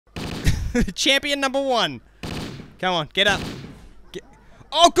Champion number 1. Come on, get up.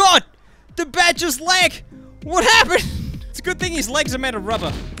 Oh god! The badger's leg! What happened? It's a good thing his legs are made of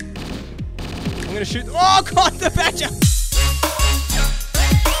rubber. I'm gonna shoot. Oh god, the badger!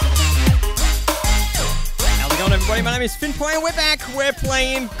 How's it going, everybody? My name is Fynnpire and we're back. We're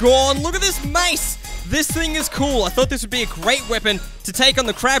playing Gorn. Look at this mace! This thing is cool. I thought this would be a great weapon to take on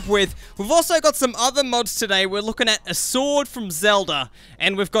the crab with. We've also got some other mods today. We're looking at a sword from Zelda,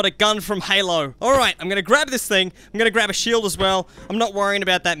 and we've got a gun from Halo. Alright, I'm gonna grab this thing. I'm gonna grab a shield as well. I'm not worrying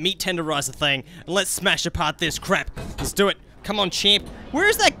about that meat tenderizer thing. And let's smash apart this crap. Let's do it. Come on, champ. Where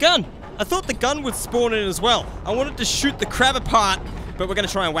is that gun? I thought the gun would spawn in as well. I wanted to shoot the crab apart, but we're gonna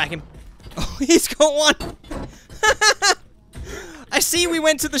try and whack him. Oh, he's got one. I see we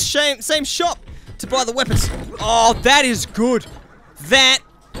went to the same shop to buy the weapons. Oh, that is good. That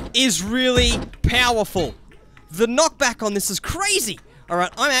is really powerful. The knockback on this is crazy.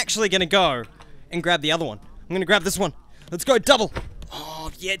 Alright, I'm actually gonna go and grab the other one. I'm gonna grab this one. Let's go double. Oh,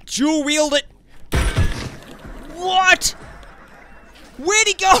 yeah, dual wield it. What? Where'd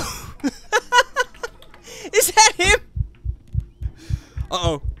he go? Is that him?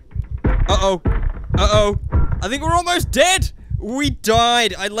 Uh-oh. Uh-oh. Uh-oh. I think we're almost dead. We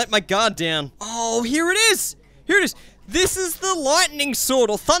died. I let my guard down. Oh, here it is. Here it is. This is the lightning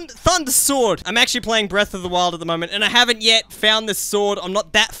sword, or thunder sword. I'm actually playing Breath of the Wild at the moment, and I haven't yet found this sword. I'm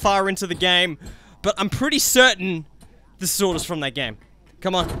not that far into the game, but I'm pretty certain this sword is from that game.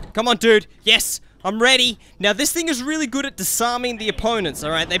 Come on. Come on, dude. Yes, I'm ready. Now, this thing is really good at disarming the opponents,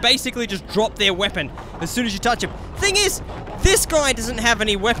 alright? They basically just drop their weapon as soon as you touch him. Thing is, this guy doesn't have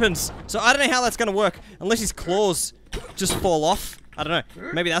any weapons, so I don't know how that's gonna work, unless his claws just fall off. I don't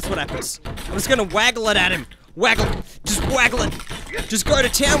know. Maybe that's what happens. I'm just gonna waggle it at him. Waggle. Just waggle it. Just go to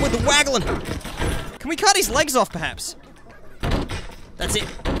town with the waggling. Can we cut his legs off, perhaps? That's it.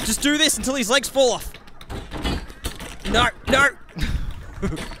 Just do this until his legs fall off. No. No.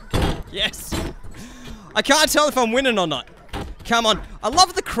 Yes. I can't tell if I'm winning or not. Come on. I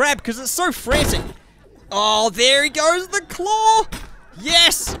love the crab because it's so frantic. Oh, there he goes. The claw.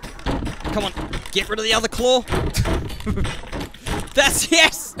 Yes. Come on. Get rid of the other claw. That's,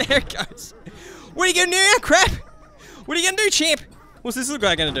 yes, there it goes. What are you gonna do now, crap? What are you gonna do, champ? What's this little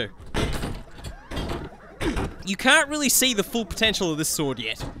guy gonna do? You can't really see the full potential of this sword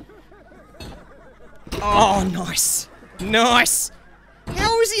yet. Oh, nice. Nice.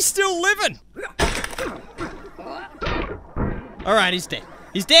 How is he still living? Alright, he's dead.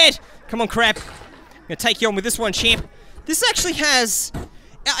 He's dead. Come on, crap. I'm gonna take you on with this one, champ. This actually has...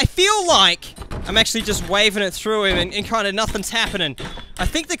 I feel like I'm actually just waving it through him and kind of nothing's happening. I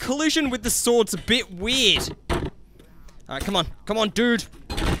think the collision with the sword's a bit weird. Alright, come on. Come on, dude.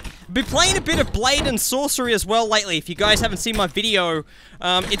 I've been playing a bit of Blade and Sorcery as well lately, if you guys haven't seen my video.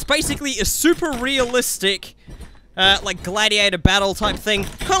 It's basically a super realistic, like, gladiator battle type thing.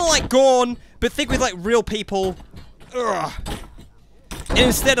 Kind of like Gorn, but think with, like, real people. Ugh. And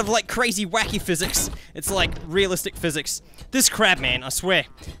instead of, like, crazy wacky physics, it's, like, realistic physics. This crab, man, I swear.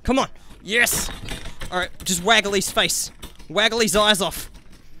 Come on. Yes! Alright, just waggle his face. Waggle his eyes off.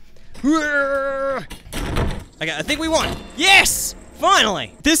 Okay, I think we won. Yes!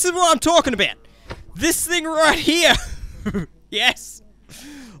 Finally! This is what I'm talking about. This thing right here. Yes!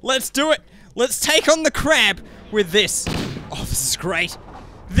 Let's do it. Let's take on the crab with this. Oh, this is great.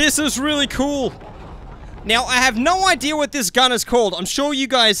 This is really cool. Now, I have no idea what this gun is called. I'm sure you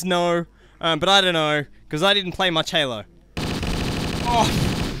guys know, but I don't know, because I didn't play much Halo. Oh.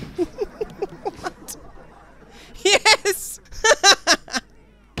 What? Yes!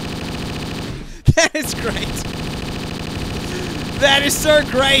 That is great. That is so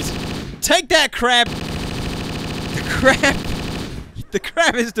great. Take that, crab. The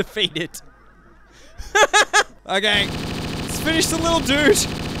crab is defeated. Okay, let's finish the little dude.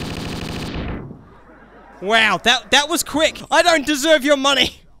 Wow, that was quick. I don't deserve your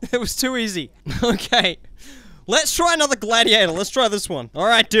money. It was too easy. Okay. Let's try another gladiator. Let's try this one.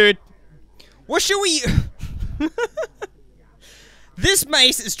 Alright, dude. What should we... This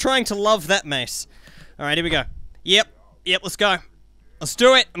mace is trying to love that mace. Alright, here we go. Yep, let's go. Let's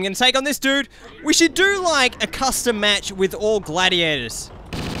do it. I'm gonna take on this dude. We should do, like, a custom match with all gladiators.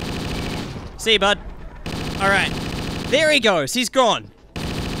 See you, bud. Alright. There he goes. He's gone.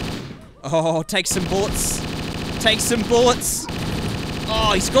 Oh, take some bullets. Take some bullets.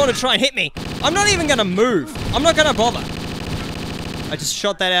 Oh, he's going to try and hit me. I'm not even going to move. I'm not going to bother. I just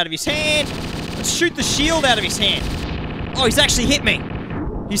shot that out of his hand. Let's shoot the shield out of his hand. Oh, he's actually hit me.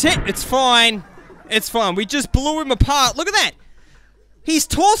 He's hit. It's fine. It's fine. We just blew him apart. Look at that. His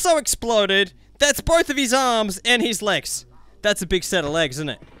torso exploded. That's both of his arms and his legs. That's a big set of legs, isn't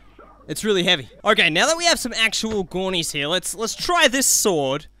it? It's really heavy. Okay, now that we have some actual Gornies here, let's try this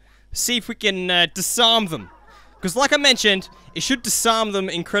sword. See if we can disarm them. Because like I mentioned, it should disarm them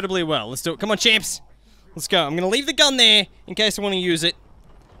incredibly well. Let's do it. Come on, champs. Let's go. I'm going to leave the gun there in case I want to use it.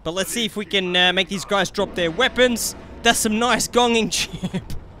 But let's see if we can make these guys drop their weapons. That's some nice gonging,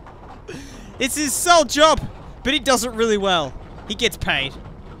 champ. It's his sole job, but he does it really well. He gets paid.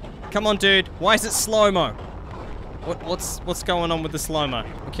 Come on, dude. Why is it slow-mo? What's going on with the slow-mo?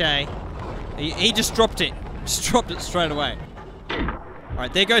 Okay. He just dropped it. Just dropped it straight away.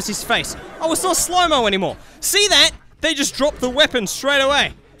 Alright, there goes his face. Oh, it's not slow-mo anymore. See that? They just dropped the weapon straight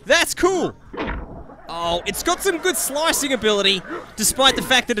away. That's cool. Oh, it's got some good slicing ability, despite the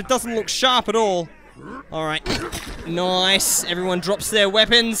fact that it doesn't look sharp at all. Alright. Nice. Everyone drops their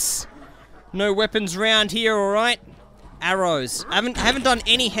weapons. No weapons around here, alright? Arrows. I haven't done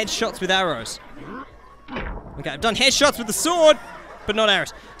any headshots with arrows. Okay, I've done headshots with the sword, but not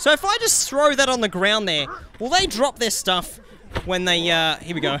arrows. So if I just throw that on the ground there, will they drop their stuff when they,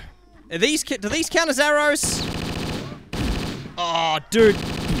 here we go. Do these count as arrows? Oh, dude.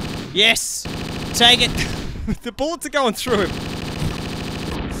 Yes. Take it. The bullets are going through him.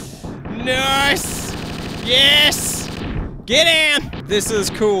 Nice. Yes. Get down. This is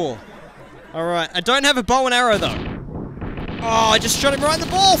cool. Alright, I don't have a bow and arrow though. Oh, I just shot him right in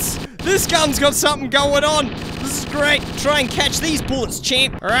the balls. This gun's got something going on. This is great. Try and catch these bullets,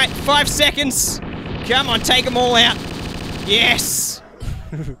 champ. Alright, 5 seconds. Come on, take them all out. Yes.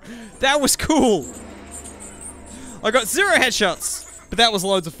 That was cool. I got 0 headshots. But that was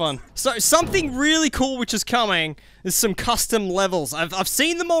loads of fun. So, something really cool which is coming is some custom levels. I've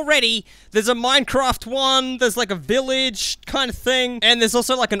seen them already. There's a Minecraft one, there's like a village kind of thing, and there's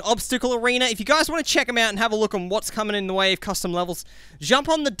also like an obstacle arena. If you guys want to check them out and have a look on what's coming in the way of custom levels, jump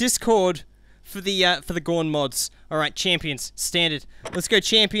on the Discord for the Gorn mods. Alright, champions, standard. Let's go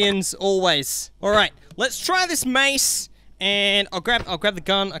champions, always. Alright, let's try this mace, and I'll grab the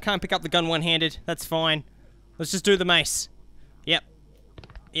gun. I can't pick up the gun one-handed, that's fine. Let's just do the mace. Yep.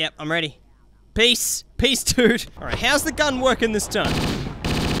 Yep, I'm ready. Peace. Peace, dude. Alright, how's the gun working this time?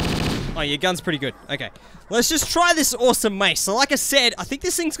 Oh, your gun's pretty good. Okay. Let's just try this awesome mace. So like I said, I think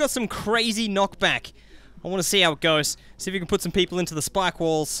this thing's got some crazy knockback. I want to see how it goes. See if we can put some people into the spike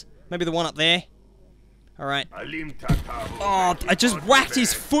walls. Maybe the one up there. Alright. Oh, I just whacked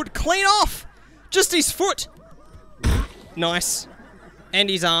his foot clean off! Just his foot! Nice. And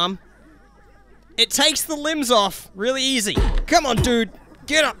his arm. It takes the limbs off really easy. Come on, dude.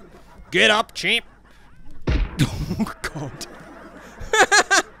 Get up! Get up, champ! Oh, God.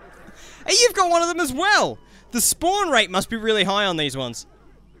 Hey, you've got one of them as well! The spawn rate must be really high on these ones.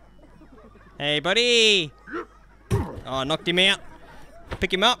 Hey, buddy! Oh, I knocked him out.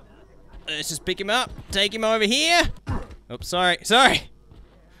 Pick him up. Let's just pick him up. Take him over here. Oops, sorry.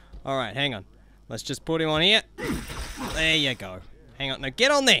 Alright, hang on. Let's just put him on here. There you go. Hang on. Now,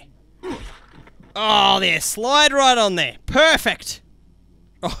 get on there. Oh, there. Slide right on there. Perfect.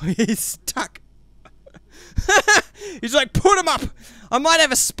 Oh, he's stuck. He's like, put him up. I might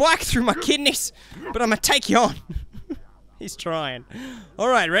have a spike through my kidneys, but I'm gonna take you on. He's trying.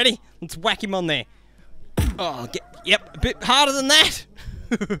 Alright, ready? Let's whack him on there. Oh, yep, a bit harder than that.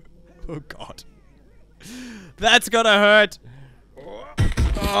 Oh, God. That's gotta hurt.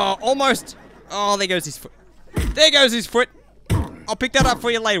 Oh, almost. Oh, there goes his foot. There goes his foot. I'll pick that up for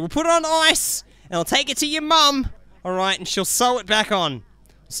you later. We'll put it on ice, and I'll take it to your mum. Alright, and she'll sew it back on.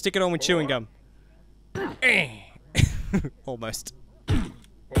 Stick it on with chewing gum. Almost.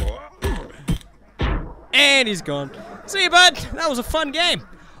 And he's gone. See you, bud. That was a fun game.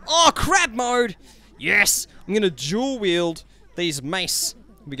 Oh, crab mode. Yes. I'm going to dual wield these mace.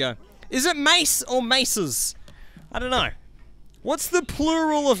 Here we go. Is it mace or maces? I don't know. What's the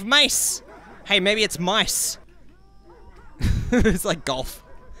plural of mace? Hey, maybe it's mice. It's like golf.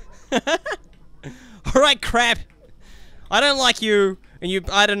 Alright, crab. I don't like you, and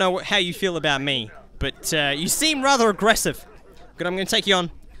I don't know how you feel about me, but you seem rather aggressive. But I'm going to take you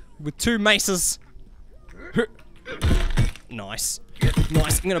on with 2 maces. Nice.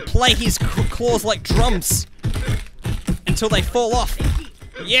 Nice. I'm going to play his claws like drums until they fall off.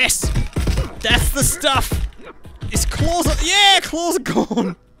 Yes! That's the stuff! His claws are... Yeah! Claws are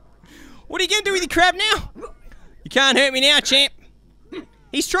gone! What are you going to do with your crab now? You can't hurt me now, champ.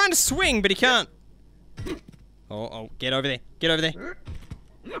 He's trying to swing, but he can't. Oh, get over there. Get over there.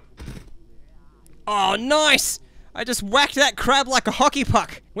 Oh, nice! I just whacked that crab like a hockey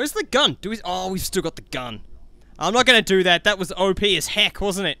puck. Where's the gun? Oh, we've still got the gun. I'm not gonna do that. That was OP as heck,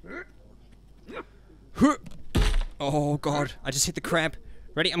 wasn't it? Oh, God. I just hit the crab.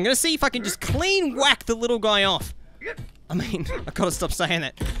 Ready? I'm gonna see if I can just clean whack the little guy off. I mean, I gotta stop saying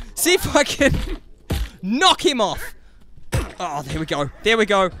that. See if I can knock him off. Oh, there we go. There we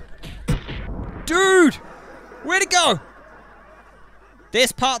go. Dude! Where'd it go?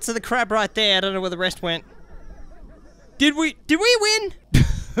 There's parts of the crab right there. I don't know where the rest went. Did we win?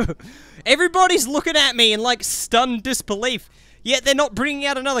 Everybody's looking at me in like stunned disbelief. Yet they're not bringing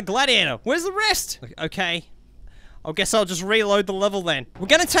out another gladiator. Where's the rest? Okay. I guess I'll just reload the level then. We're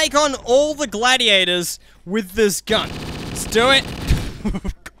gonna take on all the gladiators with this gun. Let's do it.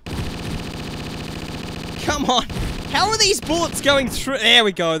 Come on. How are these bullets going through? There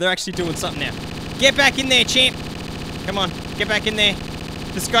we go. They're actually doing something now. Get back in there, champ. Come on. Get back in there.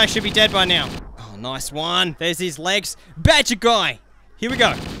 This guy should be dead by now. Oh, nice one. There's his legs. Badger guy. Here we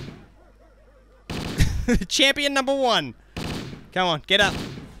go. Champion number 1. Come on. Get up.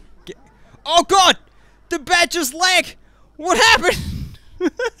 Oh, God. The badger's leg. What happened?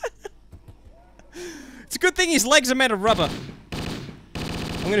 It's a good thing his legs are made of rubber.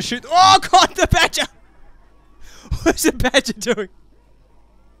 I'm going to shoot. Oh, God. The badger. What's the badger doing?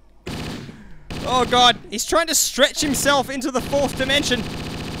 Oh god, he's trying to stretch himself into the 4th dimension.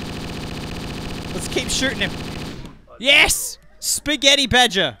 Let's keep shooting him. Yes! Spaghetti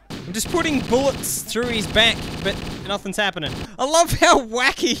badger. I'm just putting bullets through his back, but nothing's happening. I love how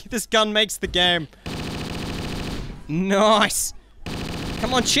wacky this gun makes the game. Nice.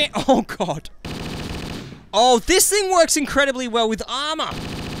 Come on, champ. Oh god. Oh, this thing works incredibly well with armor.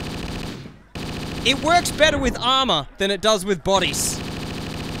 It works better with armor than it does with bodies.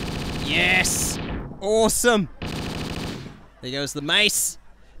 Yes! Awesome! There goes the mace.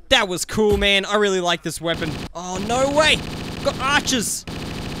 That was cool, man. I really like this weapon. Oh, no way! Got archers!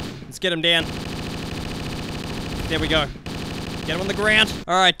 Let's get him down. There we go. Get him on the ground.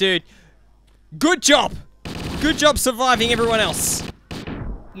 Alright, dude. Good job! Good job surviving everyone else.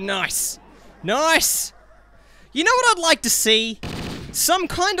 Nice. Nice! You know what I'd like to see? Some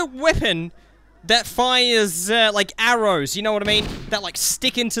kind of weapon that fires, like, arrows, you know what I mean? That, like,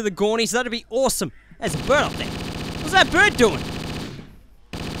 stick into the Gornies. That'd be awesome. There's a bird up there. What's that bird doing?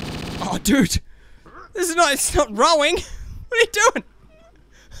 Oh, dude. This is not, it's not rowing. What are you doing?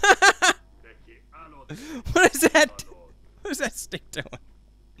 What is that? What is that stick doing?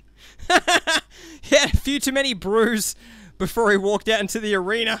 He had a few too many brews before he walked out into the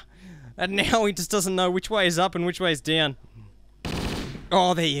arena. And now he just doesn't know which way is up and which way is down.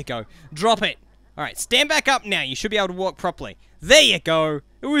 Oh, there you go. Drop it. Alright, stand back up now. You should be able to walk properly. There you go.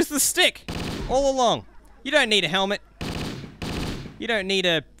 It was the stick. All along. You don't need a helmet. You don't need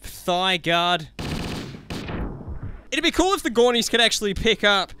a thigh guard. It'd be cool if the Gornies could actually pick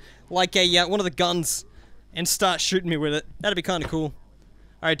up, like, a one of the guns and start shooting me with it. That'd be kind of cool.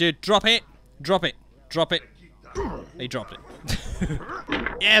 Alright, dude. Drop it. Drop it. Drop it. He dropped it.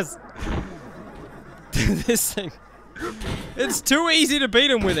 Yes! This thing. It's too easy to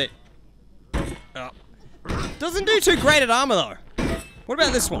beat him with it. Oh. Doesn't do too great at armor, though. What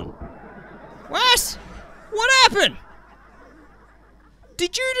about this one? What? What happened?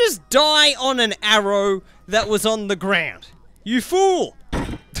 Did you just die on an arrow that was on the ground? You fool!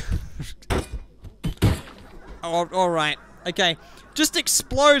 Oh, alright. Okay. Just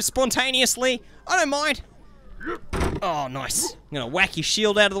explode spontaneously. I don't mind. Oh, nice. I'm gonna whack your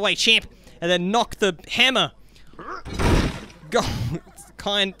shield out of the way, champ. And then knock the hammer. Go.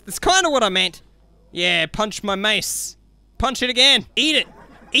 It's kind of what I meant. Yeah, punch my mace. Punch it again. Eat it.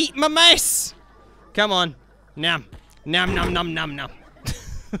 Eat my mace. Come on. Nom. Nom, nom, nom, nom, nom.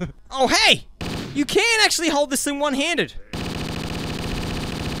 Oh, hey! You can actually hold this thing one-handed.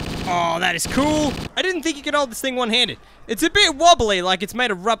 Oh, that is cool. I didn't think you could hold this thing one-handed. It's a bit wobbly, like it's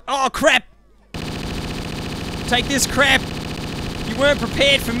made of rubber. Oh, crap! Take this, crap. You weren't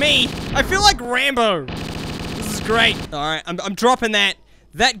prepared for me. I feel like Rambo. This is great. Alright, I'm dropping that.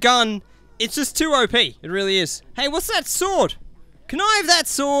 That gun, it's just too OP. It really is. Hey, what's that sword? Can I have that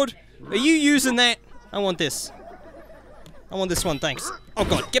sword? Are you using that? I want this. I want this one, thanks. Oh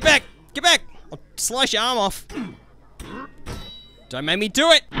god, get back! Get back! I'll slice your arm off. Don't make me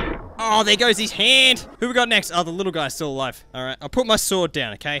do it! Oh, there goes his hand! Who we got next? Oh, the little guy's still alive. Alright, I'll put my sword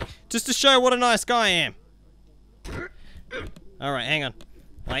down, okay? Just to show what a nice guy I am. Alright, hang on.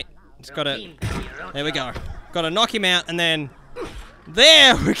 Wait, just gotta... There we go. Gotta knock him out, and then...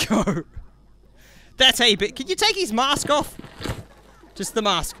 There we go! That's how you bit. Can you take his mask off? Just the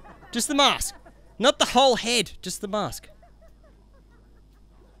mask. Just the mask. Not the whole head, just the mask.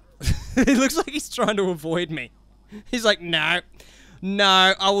 It looks like he's trying to avoid me. He's like, no.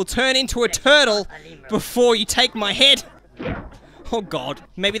 No, I will turn into a turtle before you take my head. Oh god.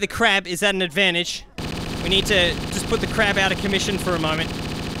 Maybe the crab is at an advantage. We need to just put the crab out of commission for a moment.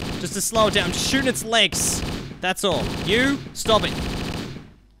 Just to slow it down. I'm just shooting its legs. That's all. You, stop it.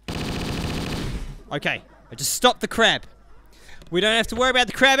 Okay, I just stopped the crab. We don't have to worry about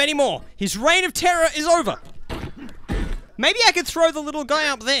the crab anymore. His reign of terror is over. Maybe I could throw the little guy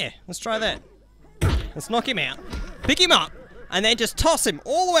up there. Let's try that. Let's knock him out. Pick him up, and then just toss him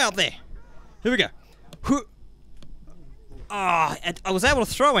all the way up there. Here we go. Ah, I was able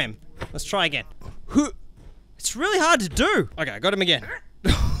to throw him. Let's try again. It's really hard to do. Okay, I got him again.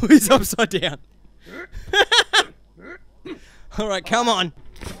 He's upside down. Alright, come on.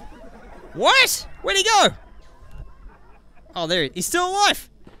 What? Where'd he go? Oh, there he is. He's still alive.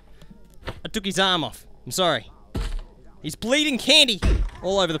 I took his arm off. I'm sorry. He's bleeding candy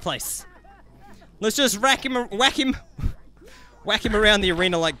all over the place. Let's just whack him around the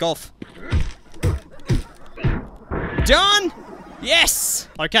arena like golf. Done! Yes!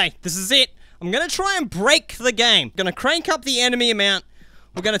 Okay, this is it. I'm gonna try and break the game. Gonna crank up the enemy amount.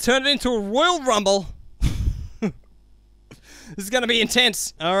 We're gonna turn it into a Royal Rumble. This is gonna be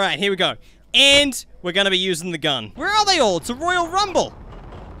intense. Alright, here we go. And we're gonna be using the gun. Where are they all? It's a Royal Rumble.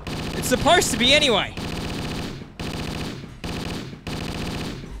 It's supposed to be anyway.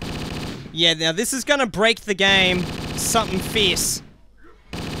 Yeah, now this is gonna break the game. Something fierce.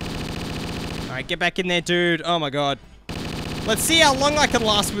 Alright, get back in there, dude. Oh my god. Let's see how long I can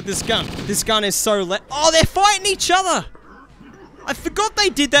last with this gun. This gun is so oh, they're fighting each other! I forgot they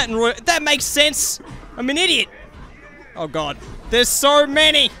did that in Royal. That makes sense. I'm an idiot. Oh god. There's so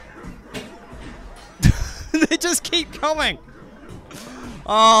many! They just keep coming.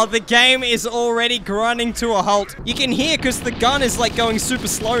 Oh, the game is already grinding to a halt. You can hear because the gun is like going super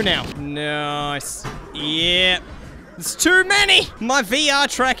slow now. Nice. Yep. There's too many! My VR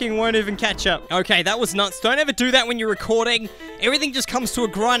tracking won't even catch up. Okay, that was nuts. Don't ever do that when you're recording. Everything just comes to a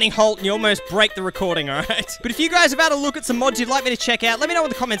grinding halt and you almost break the recording, alright? But if you guys have had a look at some mods you'd like me to check out, let me know in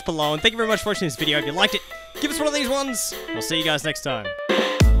the comments below. And thank you very much for watching this video. If you liked it, give us one of these ones. We'll see you guys next time.